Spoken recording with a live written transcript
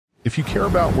If you care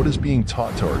about what is being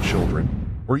taught to our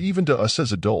children, or even to us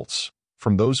as adults,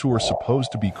 from those who are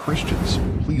supposed to be Christians,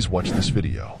 please watch this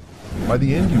video. By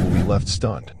the end, you will be left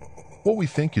stunned. What we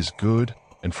think is good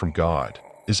and from God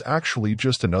is actually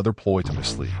just another ploy to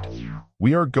mislead.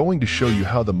 We are going to show you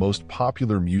how the most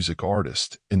popular music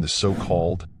artist in the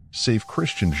so-called safe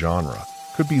Christian genre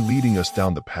could be leading us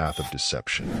down the path of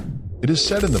deception. It is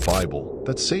said in the Bible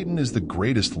that Satan is the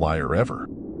greatest liar ever.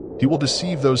 He will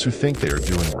deceive those who think they are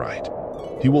doing right.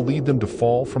 He will lead them to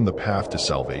fall from the path to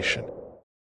salvation.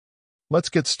 Let's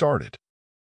get started.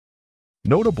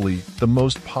 Notably, the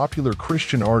most popular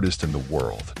Christian artist in the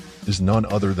world is none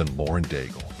other than Lauren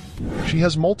Daigle. She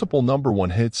has multiple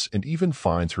 #1 hits and even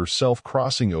finds herself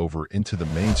crossing over into the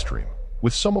mainstream,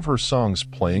 with some of her songs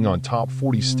playing on top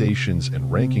 40 stations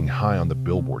and ranking high on the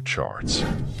Billboard charts.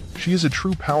 She is a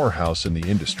true powerhouse in the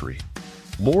industry.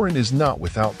 Lauren is not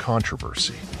without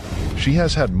controversy. She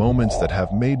has had moments that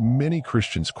have made many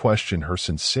Christians question her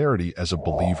sincerity as a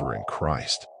believer in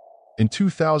Christ. In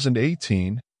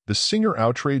 2018, the singer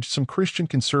outraged some Christian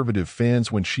conservative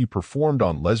fans when she performed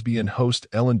on lesbian host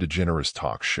Ellen DeGeneres'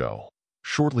 talk show.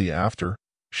 Shortly after,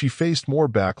 she faced more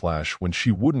backlash when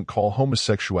she wouldn't call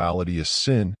homosexuality a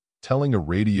sin, telling a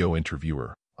radio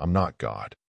interviewer, "I'm not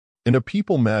God." In a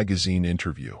People magazine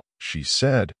interview, she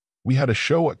said, "We had a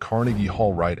show at Carnegie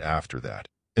Hall right after that,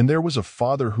 and there was a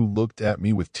father who looked at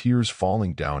me with tears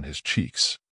falling down his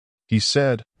cheeks. He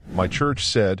said, 'My church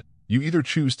said, you either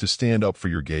choose to stand up for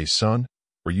your gay son,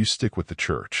 or you stick with the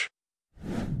church.'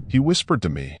 He whispered to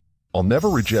me, 'I'll never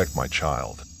reject my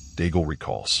child,'" Daigle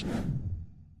recalls.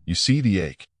 You see the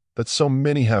ache that so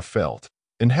many have felt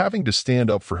in having to stand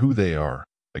up for who they are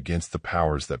against the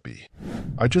powers that be.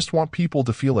 I just want people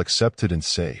to feel accepted and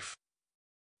safe.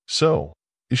 So,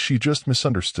 is she just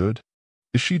misunderstood?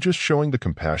 Is she just showing the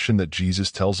compassion that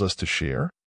Jesus tells us to share?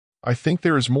 I think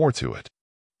there is more to it.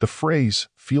 The phrase,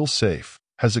 "feel safe,"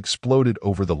 has exploded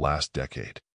over the last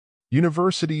decade.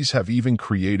 Universities have even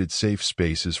created safe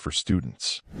spaces for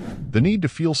students. The need to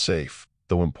feel safe,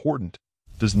 though important,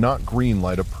 does not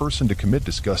green-light a person to commit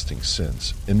disgusting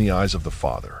sins in the eyes of the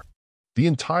Father. The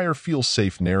entire feel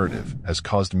safe narrative has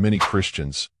caused many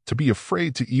Christians to be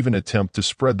afraid to even attempt to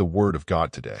spread the word of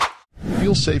God today.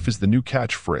 Feel safe is the new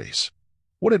catchphrase.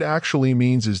 What it actually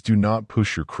means is do not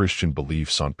push your Christian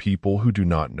beliefs on people who do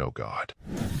not know God.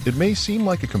 It may seem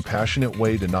like a compassionate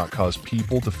way to not cause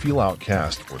people to feel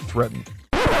outcast or threatened.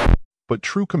 But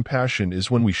true compassion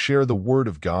is when we share the Word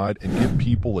of God and give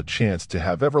people a chance to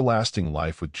have everlasting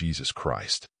life with Jesus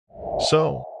Christ.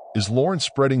 So, is Lauren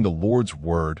spreading the Lord's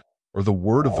Word or the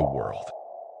word of the world?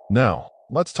 Now,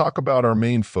 let's talk about our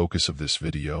main focus of this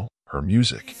video, her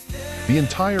music. The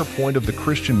entire point of the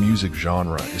Christian music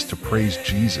genre is to praise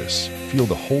Jesus, feel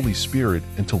the Holy Spirit,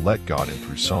 and to let God in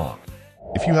through song.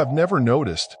 If you have never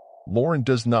noticed, Lauren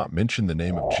does not mention the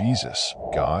name of Jesus,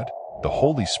 God, the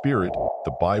Holy Spirit,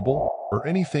 the Bible, or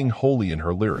anything holy in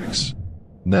her lyrics.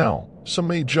 Now, some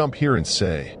may jump here and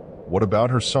say, what about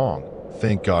her song,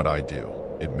 "Thank God I Do"?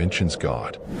 It mentions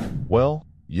God. Well,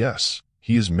 yes,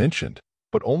 he is mentioned,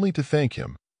 but only to thank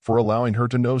him for allowing her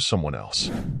to know someone else.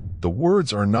 The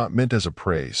words are not meant as a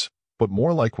praise, but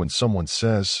more like when someone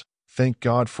says, "Thank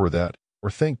God for that,"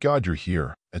 or "Thank God you're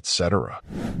here," etc.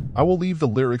 I will leave the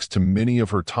lyrics to many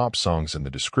of her top songs in the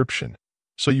description,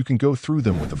 so you can go through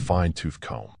them with a fine-tooth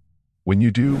comb. When you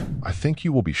do, I think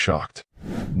you will be shocked.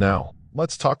 Now,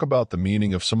 let's talk about the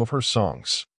meaning of some of her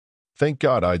songs. "Thank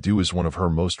God I Do" is one of her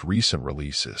most recent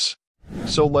releases.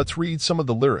 So let's read some of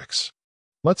the lyrics.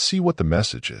 Let's see what the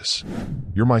message is.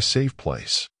 You're my safe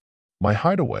place, my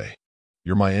hideaway.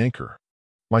 You're my anchor,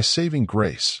 my saving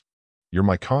grace. You're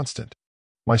my constant,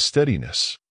 my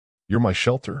steadiness. You're my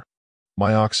shelter,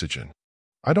 my oxygen.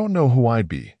 I don't know who I'd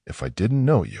be if I didn't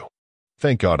know you.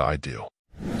 Thank God I do.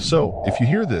 So, if you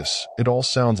hear this, it all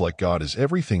sounds like God is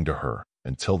everything to her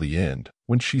until the end,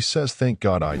 when she says, "Thank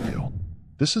God I do."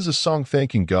 This is a song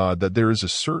thanking God that there is a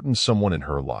certain someone in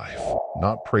her life,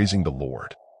 not praising the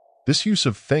Lord. This use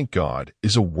of "thank God"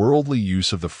 is a worldly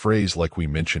use of the phrase like we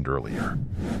mentioned earlier.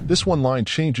 This one line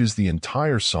changes the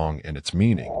entire song and its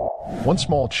meaning. One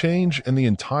small change and the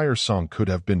entire song could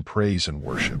have been praise and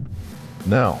worship.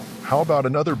 Now, how about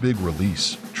another big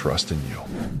release, "Trust in You"?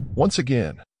 Once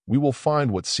again, we will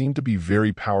find what seem to be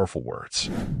very powerful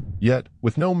words. Yet,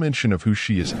 with no mention of who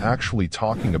she is actually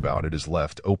talking about, it is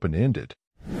left open-ended.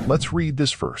 Let's read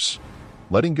this verse.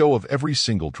 "Letting go of every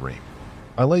single dream.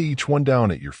 I lay each one down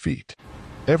at your feet.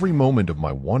 Every moment of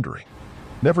my wandering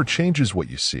never changes what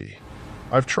you see.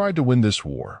 I've tried to win this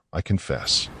war, I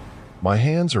confess. My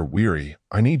hands are weary,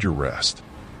 I need your rest.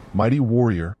 Mighty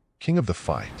warrior, king of the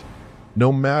fight.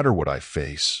 No matter what I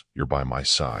face, you're by my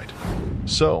side.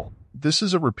 So, this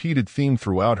is a repeated theme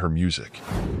throughout her music.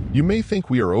 You may think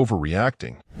we are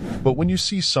overreacting, but when you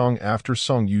see song after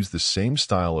song use the same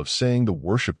style of saying the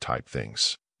worship type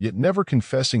things, yet never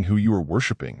confessing who you are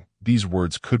worshiping, these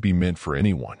words could be meant for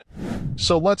anyone.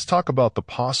 So let's talk about the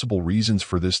possible reasons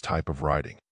for this type of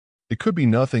writing. It could be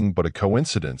nothing but a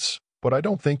coincidence, but I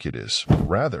don't think it is.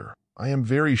 Rather, I am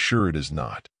very sure it is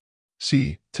not.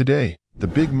 See, today, the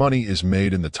big money is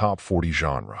made in the top 40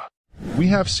 genre. We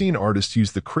have seen artists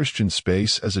use the Christian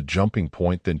space as a jumping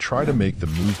point, then try to make the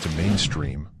move to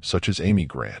mainstream, such as Amy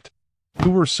Grant,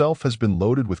 who herself has been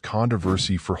loaded with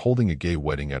controversy for holding a gay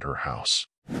wedding at her house.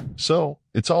 So,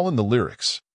 it's all in the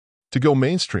lyrics. To go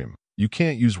mainstream, you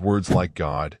can't use words like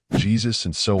God, Jesus,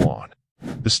 and so on.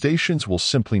 The stations will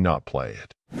simply not play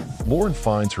it. Lauren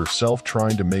finds herself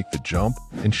trying to make the jump,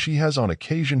 and she has on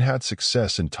occasion had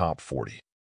success in top 40.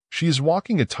 She is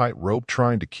walking a tightrope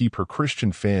trying to keep her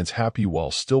Christian fans happy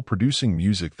while still producing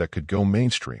music that could go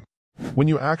mainstream. When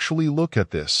you actually look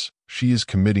at this, she is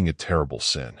committing a terrible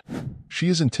sin. She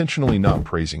is intentionally not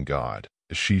praising God,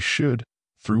 as she should,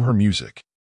 through her music.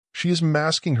 She is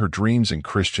masking her dreams in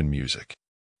Christian music.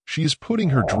 She is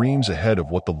putting her dreams ahead of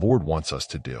what the Lord wants us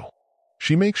to do.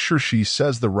 She makes sure she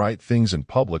says the right things in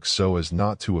public so as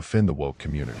not to offend the woke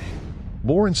community.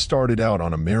 Lauren started out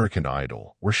on American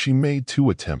Idol, where she made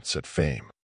 2 attempts at fame.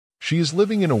 She is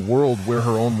living in a world where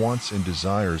her own wants and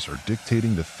desires are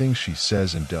dictating the things she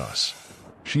says and does.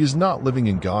 She is not living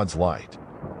in God's light.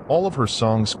 All of her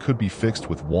songs could be fixed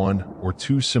with 1 or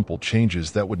 2 simple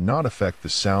changes that would not affect the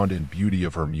sound and beauty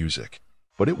of her music,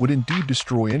 but it would indeed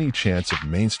destroy any chance of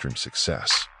mainstream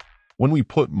success. When we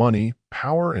put money,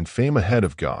 power, and fame ahead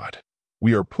of God,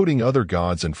 we are putting other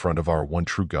gods in front of our one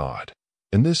true God.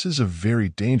 And this is a very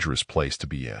dangerous place to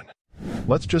be in.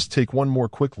 Let's just take one more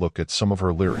quick look at some of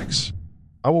her lyrics.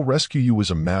 I Will Rescue You is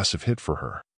a massive hit for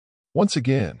her. Once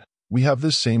again, we have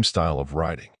this same style of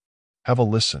writing. Have a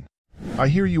listen. I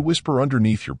hear you whisper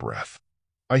underneath your breath.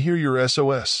 I hear your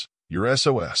SOS, your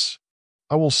SOS.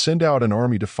 I will send out an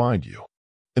army to find you.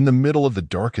 In the middle of the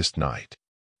darkest night.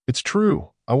 It's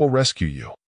true, I will rescue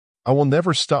you. I will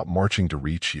never stop marching to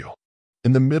reach you.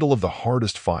 In the middle of the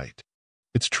hardest fight.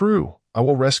 It's true, I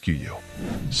will rescue you.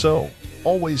 So,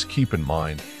 always keep in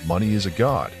mind, money is a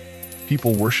god.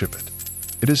 People worship it.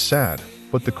 It is sad,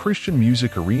 but the Christian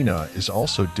music arena is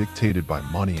also dictated by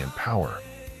money and power.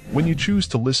 When you choose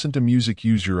to listen to music,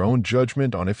 use your own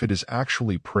judgment on if it is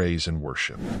actually praise and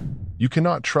worship. You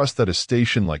cannot trust that a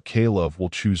station like K-Love will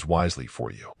choose wisely for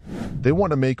you. They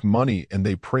want to make money and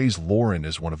they praise Lauren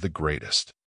as one of the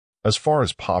greatest. As far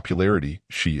as popularity,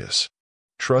 she is.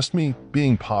 Trust me,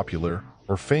 being popular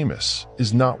or famous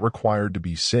is not required to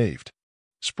be saved.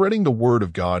 Spreading the word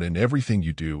of God in everything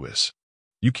you do is.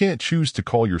 You can't choose to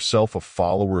call yourself a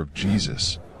follower of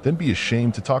Jesus, then be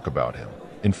ashamed to talk about him,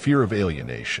 in fear of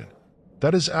alienation.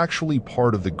 That is actually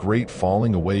part of the great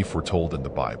falling away foretold in the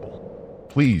Bible.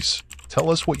 Please, tell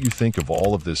us what you think of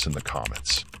all of this in the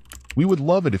comments. We would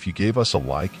love it if you gave us a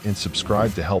like and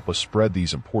subscribe to help us spread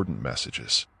these important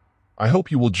messages. I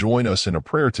hope you will join us in a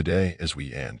prayer today as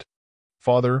we end.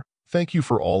 Father, thank you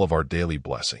for all of our daily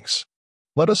blessings.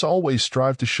 Let us always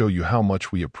strive to show you how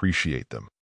much we appreciate them.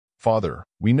 Father,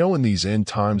 we know in these end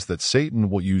times that Satan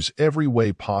will use every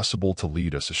way possible to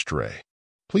lead us astray.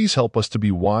 Please help us to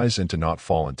be wise and to not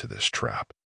fall into this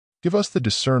trap. Give us the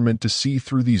discernment to see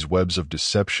through these webs of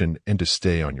deception and to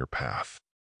stay on your path.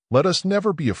 Let us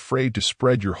never be afraid to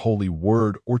spread your holy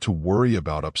word or to worry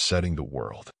about upsetting the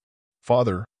world.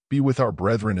 Father, be with our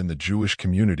brethren in the Jewish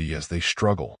community as they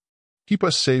struggle. Keep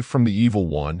us safe from the evil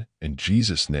one, in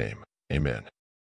Jesus' name, amen.